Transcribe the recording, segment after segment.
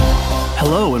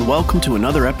Hello and welcome to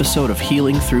another episode of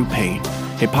Healing Through Pain,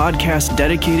 a podcast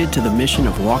dedicated to the mission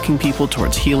of walking people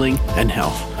towards healing and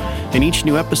health. In each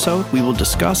new episode, we will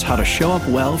discuss how to show up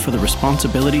well for the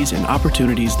responsibilities and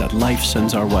opportunities that life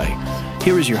sends our way.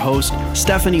 Here is your host,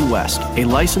 Stephanie West, a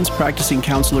licensed practicing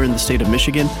counselor in the state of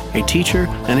Michigan, a teacher,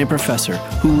 and a professor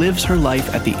who lives her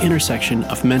life at the intersection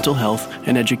of mental health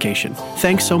and education.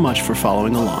 Thanks so much for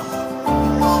following along.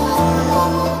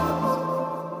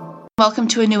 Welcome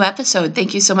to a new episode.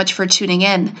 Thank you so much for tuning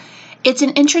in. It's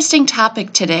an interesting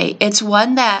topic today. It's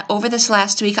one that over this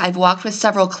last week, I've walked with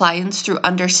several clients through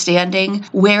understanding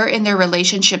where in their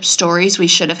relationship stories we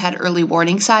should have had early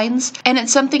warning signs. And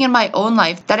it's something in my own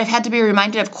life that I've had to be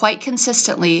reminded of quite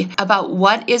consistently about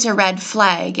what is a red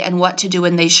flag and what to do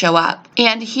when they show up.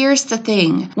 And here's the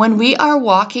thing. When we are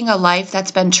walking a life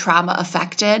that's been trauma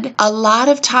affected, a lot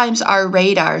of times our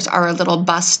radars are a little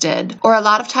busted, or a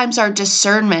lot of times our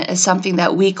discernment is something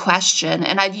that we question.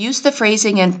 And I've used the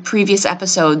phrasing in previous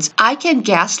episodes, I can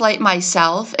gaslight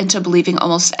myself into believing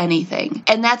almost anything.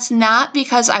 And that's not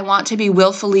because I want to be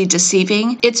willfully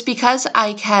deceiving. It's because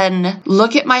I can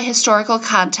look at my historical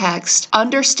context,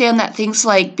 understand that things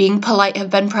like being polite have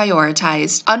been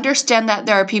prioritized, understand that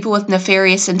there are people with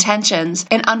nefarious intentions,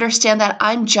 and understand that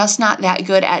I'm just not that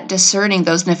good at discerning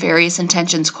those nefarious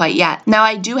intentions quite yet. Now,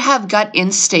 I do have gut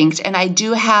instinct and I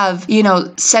do have,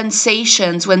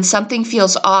 sensations when something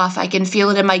feels off. I can feel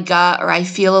it in my gut, or I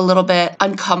feel a little bit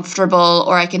uncomfortable,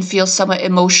 or I can feel somewhat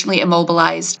emotionally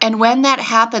immobilized. And when that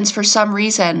happens for some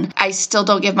reason, I still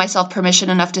don't give myself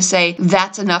permission enough to say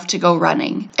that's enough to go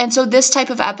running. And so this type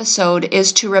of episode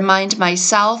is to remind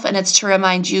myself, and it's to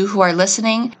remind you who are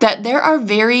listening, that there are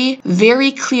very,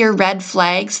 very clear red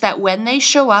flags that when they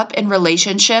show up in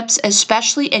relationships,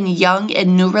 especially in young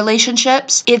and new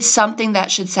relationships, it's something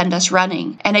that should send us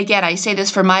running. And again, I say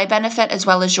this for my benefit as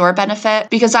well as your benefit,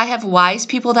 because I have wise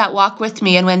people that walk with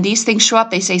me, and when these things show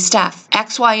up, they say, Steph,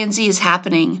 X, Y, and Z is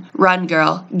happening. Run,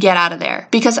 girl. Get out of there.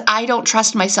 Because I don't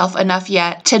trust myself enough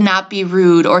yet to not be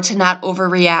rude, or to not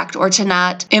overreact, or to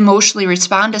not emotionally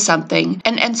respond to something.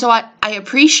 And so I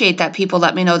appreciate that people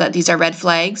let me know that these are red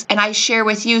flags, and I share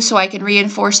with you so I can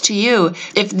reinforce to you,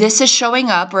 if this is showing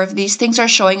up, or if these things are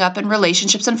showing up in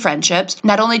relationships and friendships,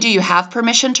 not only do you have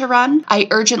permission to run, I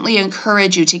urgently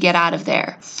encourage you to get out of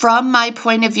there. From my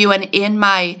point of view and in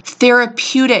my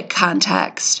therapeutic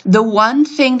context, the one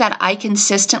thing that I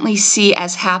consistently see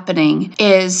as happening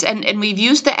is, and we've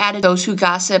used the adage, those who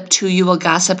gossip to you will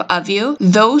gossip of you.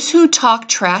 Those who talk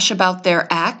trash about their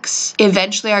ex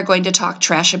eventually are going to talk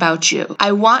trash about you.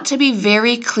 I want to be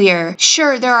very clear.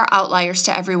 Sure, there are outliers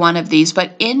to every one of these,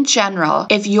 but in general,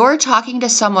 if you're talking to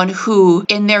someone who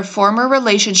in their former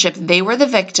relationship, they were the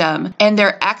victim and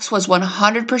their ex was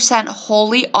 100%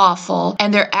 wholly awful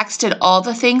and their ex did all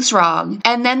the things wrong,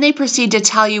 and then they proceed to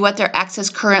tell you what their ex is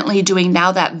currently doing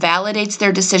now that validates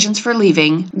their decisions for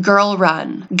leaving, girl,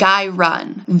 run. Guy,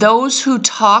 run. Those who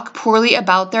talk poorly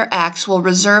about their ex will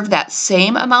reserve that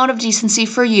same amount of decency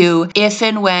for you if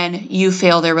and when you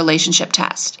fail their relationship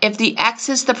test. If the ex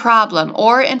is the problem,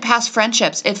 or in past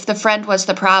friendships, if the friend was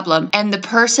the problem, and the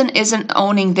person isn't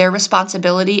owning their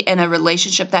responsibility in a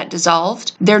relationship that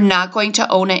dissolved, they're not going to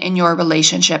own it in your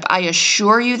relationship. I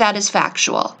assure you that is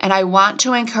factual. And I want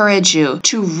to encourage you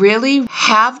to really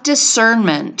have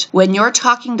discernment when you're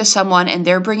talking to someone and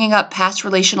they're bringing up past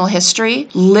relational history.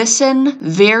 Listen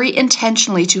very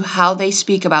intentionally to how they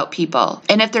speak about people.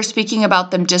 And if they're speaking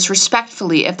about them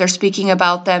disrespectfully, if they're speaking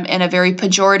about them in a very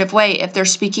pejorative way, if they're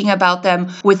speaking about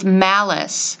them with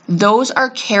malice, those are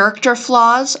character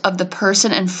flaws of the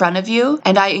person in front of you,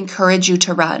 and I encourage you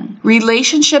to run.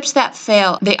 Relationships that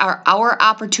fail, they are our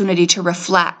opportunity to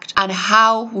reflect on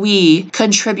how we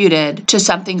contributed to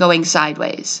something going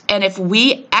sideways. And if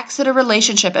we exit a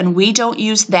relationship and we don't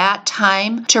use that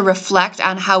time to reflect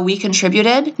on how we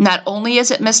contributed, not only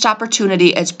is it missed opportunity,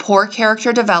 it's poor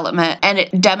character development, and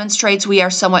it demonstrates we are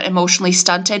somewhat emotionally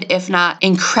stunted, if not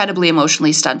incredibly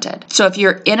emotionally stunted. So if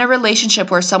you're in a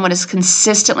relationship where someone is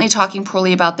consistently talking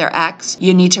poorly about their ex,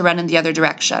 you need to run in the other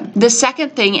direction. The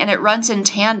second thing, and it runs in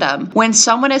tandem, when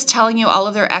someone is telling you all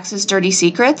of their ex's dirty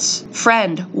secrets,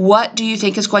 friend, what do you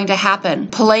think is going to happen?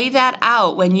 Play that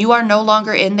out when you are no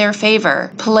longer in their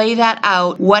favor. Play that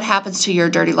out. What happens to your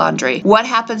dirty laundry? What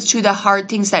happens to the hard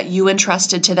things that you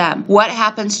entrusted to them? What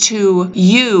happens to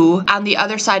you on the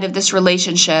other side of this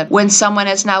relationship when someone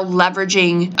is now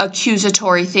leveraging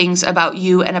accusatory things about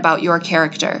you and about your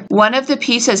character. One of the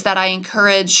pieces that I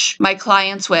encourage my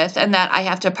clients with, and that I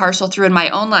have to parcel through in my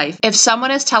own life, if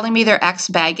someone is telling me their ex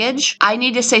baggage, I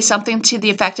need to say something to the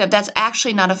effect of, that's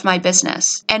actually none of my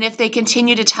business. And if they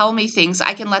continue to tell me things,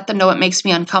 I can let them know it makes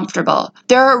me uncomfortable.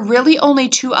 There are really only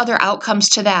two other outcomes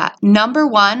to that. Number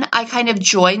one, I kind of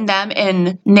join them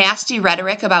in nasty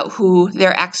rhetoric about who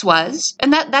their ex was.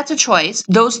 And that's a choice.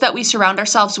 Those that we surround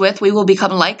ourselves with, we will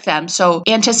become like them. So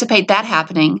anticipate that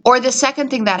happening. Or the second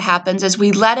thing that happens is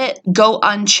we let it go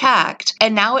unchecked,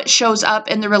 and now it shows up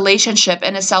in the relationship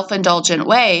in a self-indulgent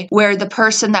way, where the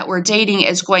person that we're dating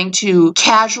is going to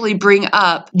casually bring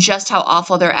up just how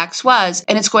awful their ex was,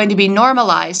 and it's going to be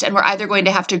normalized, and we're either going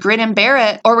to have to grin and bear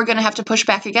it, or we're going to have to push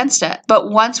back against it. But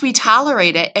once we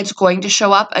tolerate it, it's going to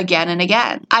show up again and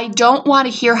again. I don't want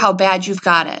to hear how bad you've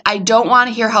got it. I don't want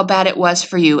to hear how bad it was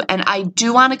for you. And I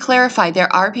do want to clarify,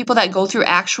 there are people that go through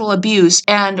actual abuse,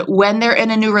 and when they're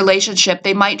in a new relationship,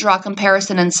 they might draw a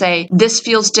comparison and say, this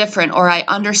feels different, or I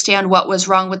understand what was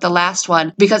wrong with the last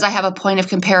one because I have a point of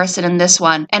comparison in this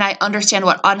one, and I understand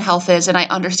what unhealth is, and I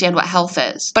understand what health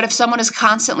is. But if someone is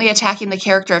constantly attacking the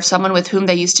character of someone with whom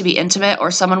they used to be intimate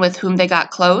or someone with whom they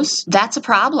got close, that's a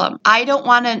problem. I don't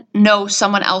want to know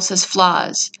someone else's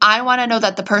flaws. I want to know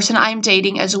that the person I'm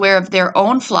dating is aware of their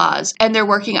own flaws, and they're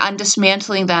working on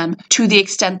dismantling them to the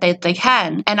extent that they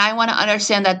can. And I want to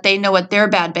understand that they know what their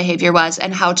bad behavior was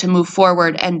and how to move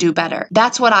forward and do better.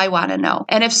 That's what I want to know.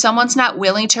 And if someone's not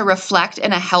willing to reflect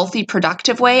in a healthy,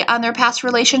 productive way on their past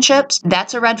relationships,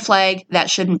 that's a red flag. That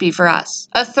shouldn't be for us.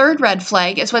 A third red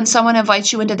flag is when someone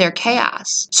invites you into their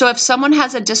chaos. So if someone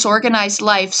has a disorganized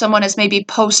life, someone is maybe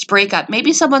post-breakup,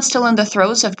 maybe someone's still in the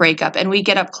throes of breakup, and we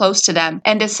get up close to them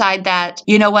and decide that,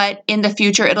 you know what, in the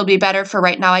future it'll be better, for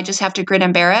right now I just have to grin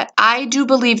and bear it. I do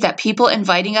believe that people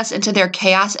inviting us into their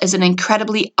chaos is an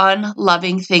incredibly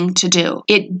unloving thing to do.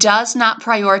 It does not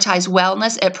prioritize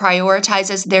wellness. It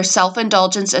prioritizes their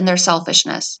self-indulgence and their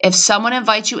selfishness. If someone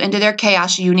invites you into their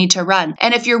chaos, you need to run.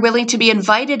 And if you're willing to be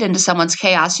invited into someone's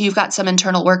chaos, you've got some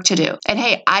internal work to do. And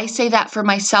hey, I say that for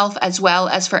myself as well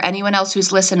as for anyone else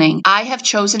who's listening. I have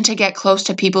chosen to get close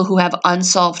to people who have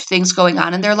unsolved things going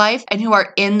on in their life and who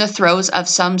are in the throes of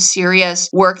some serious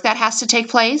work that has to take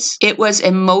place. It was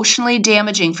emotionally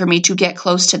damaging for me to get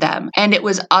close to them, and it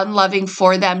was unloving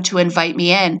for them to invite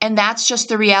me in. And that's just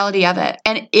the reality of it.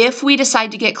 And if we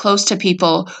decide to get close to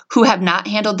people who have not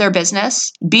handled their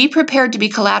business, be prepared to be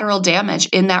collateral damage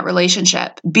in that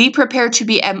relationship. Be prepared to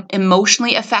be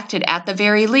emotionally affected at the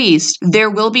very least. There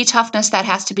will be toughness that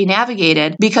has to be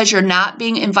navigated because you're not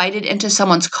being invited into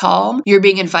someone's calm, you're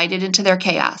being invited into their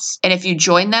chaos. And if you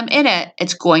join them in it,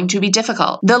 it's going to be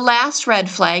difficult. The last red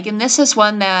flag, and this is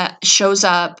one that shows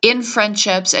up in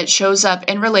friendships, it shows up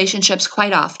in relationships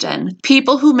quite often.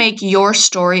 People who make your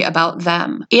story about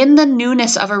them. In the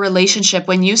newness of a relationship,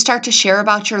 when you start to share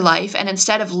about your life, and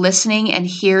instead of listening and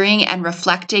hearing and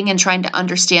reflecting and trying to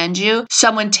understand you,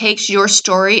 someone takes your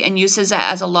story and uses it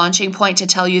as a launching point to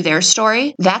tell you their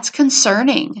story, that's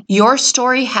concerning. Your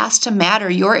story has to matter.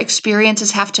 Your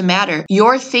experiences have to matter.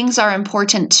 Your things are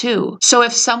important too. So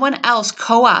if someone else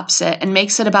co-ops it and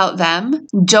makes it about them,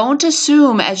 don't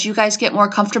assume as you guys get more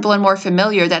comfortable and more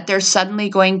familiar that they're suddenly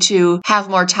going to have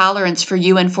more tolerance for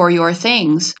you and for your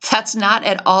things. That's not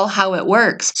at all how it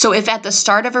works. So if at the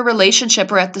start of a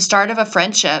relationship or at the start of a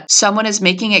friendship, someone is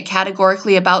making it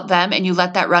categorically about them and you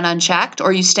let that run unchecked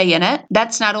or you stay in it,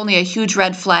 that's not only a huge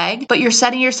red flag, but you're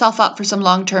setting yourself up for some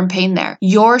long-term pain there.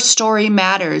 Your story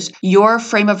matters. Your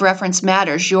frame of reference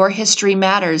matters. Your history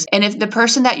matters. And if the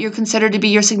person that you consider to be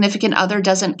your significant other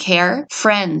doesn't care,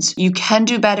 friends, you can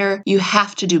do better. You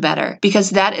have to do better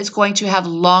because that is going to have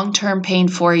long-term pain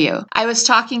for you. I was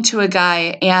talking to a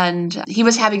guy and he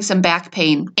was having some back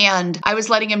pain, and I was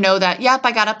letting him know that, yep,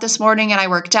 I got up this morning and I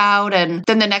worked out, and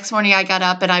then the next morning I got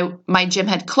up and my gym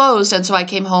had closed, and so I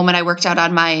came home and I worked out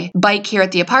on my bike here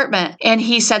at the apartment. And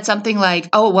he said something like,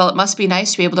 oh, well, it must be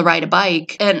nice to be able to ride a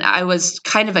bike. And I was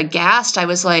kind of aghast. I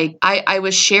was like, I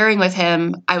was sharing with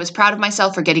him, I was proud of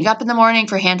myself for getting up in the morning,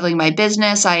 for handling my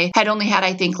business. I had only had,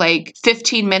 I think, like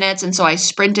 15 minutes, and so I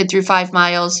sprinted through 5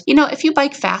 miles. You know, if you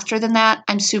bike faster than that,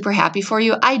 I'm super happy for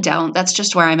you. I don't. That's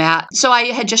just where I'm at. So I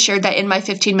had just shared that in my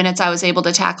 15 minutes, I was able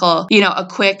to tackle, a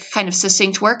quick kind of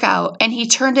succinct workout. And he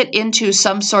turned it into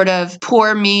some sort of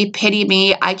poor me, pity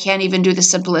me, I can't even do the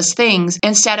simplest things,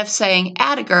 instead of saying,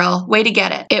 atta girl, way to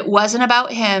get it. It wasn't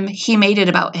about him. He made it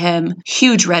about him.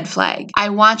 Huge red flag. I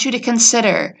want you to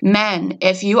consider, men,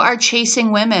 if you are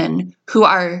chasing women who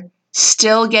are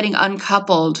still getting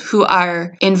uncoupled, who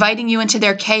are inviting you into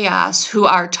their chaos, who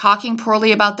are talking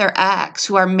poorly about their ex,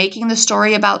 who are making the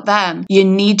story about them, you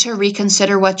need to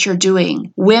reconsider what you're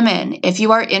doing. Women, if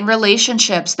you are in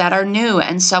relationships that are new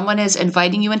and someone is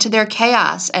inviting you into their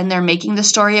chaos and they're making the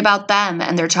story about them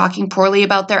and they're talking poorly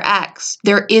about their ex,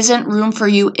 there isn't room for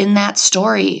you in that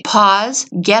story. Pause,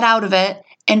 get out of it,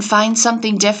 and find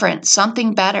something different,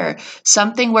 something better,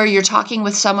 something where you're talking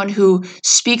with someone who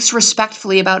speaks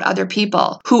respectfully about other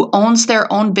people, who owns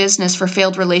their own business for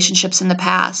failed relationships in the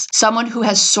past, someone who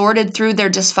has sorted through their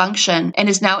dysfunction and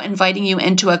is now inviting you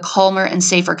into a calmer and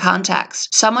safer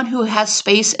context, someone who has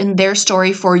space in their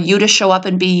story for you to show up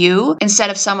and be you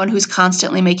instead of someone who's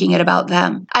constantly making it about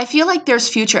them. I feel like there's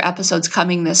future episodes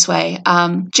coming this way.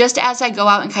 Just as I go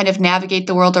out and kind of navigate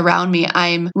the world around me,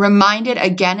 I'm reminded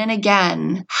again and again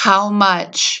how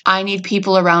much I need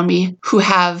people around me who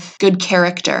have good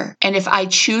character. And if I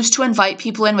choose to invite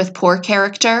people in with poor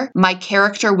character, my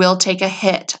character will take a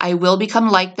hit. I will become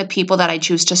like the people that I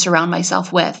choose to surround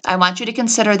myself with. I want you to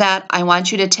consider that. I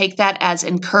want you to take that as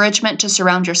encouragement to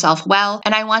surround yourself well.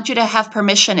 And I want you to have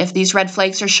permission, if these red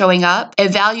flags are showing up,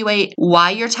 evaluate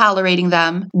why you're tolerating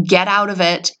them, get out of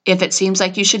it if it seems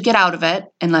like you should get out of it.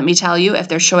 And let me tell you, if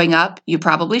they're showing up, you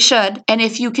probably should. And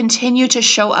if you continue to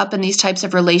show up in these types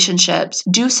of relationships,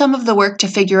 do some of the work to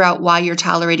figure out why you're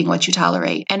tolerating what you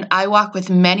tolerate. And I walk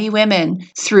with many women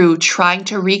through trying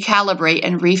to recalibrate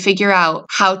and refigure out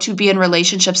how to be in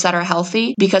relationships that are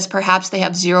healthy, because perhaps they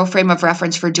have zero frame of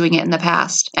reference for doing it in the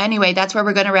past. Anyway, that's where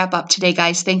we're going to wrap up today,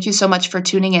 guys. Thank you so much for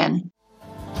tuning in.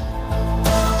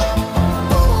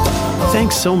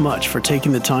 Thanks so much for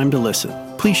taking the time to listen.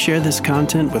 Please share this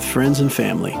content with friends and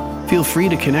family. Feel free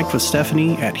to connect with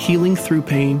Stephanie at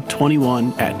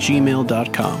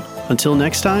healingthroughpain21@gmail.com. Until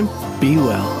next time, be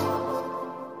well.